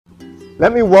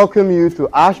Let me welcome you to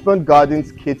Ashborne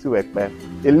Gardens, City of Epe.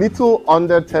 A little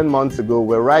under 10 months ago,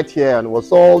 we're right here and it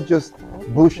was all just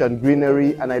bush and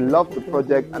greenery, and I loved the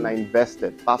project and I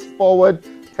invested. Fast forward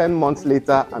 10 months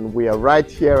later and we are right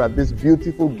here at this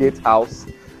beautiful gatehouse,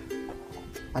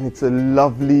 and it's a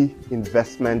lovely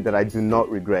investment that I do not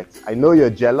regret. I know you're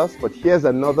jealous, but here's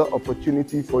another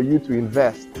opportunity for you to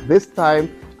invest. This time,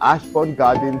 Ashborne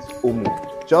Gardens,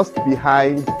 Omu, just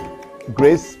behind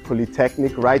Grace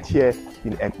Polytechnic, right here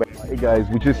in Epe. Hey guys,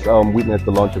 we just witnessed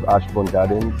the launch of Ashborne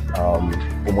Gardens,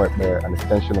 Omu Epe, an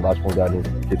extension of Ashborne Gardens,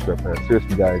 City of Epe.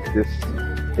 Seriously guys, this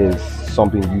is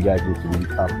something you guys need to really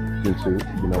tap into.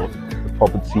 You know, the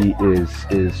property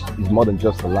is more than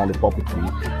just a landed property,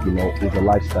 you know, it's a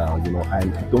lifestyle, you know,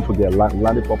 and don't forget,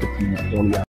 landed properties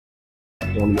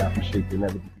only appreciate in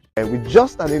everything. And with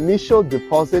just an initial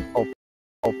deposit of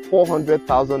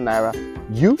 400,000 naira,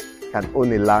 you can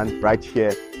own a land right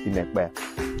here in Epe.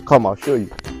 Come, I'll show you.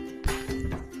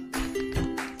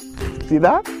 See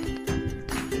that?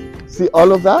 See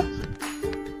all of that?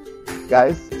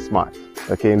 Guys, smart.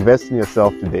 Okay, invest in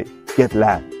yourself today. Get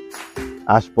land.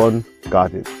 Ashborne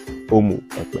Gardens, Omu,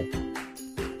 Epe.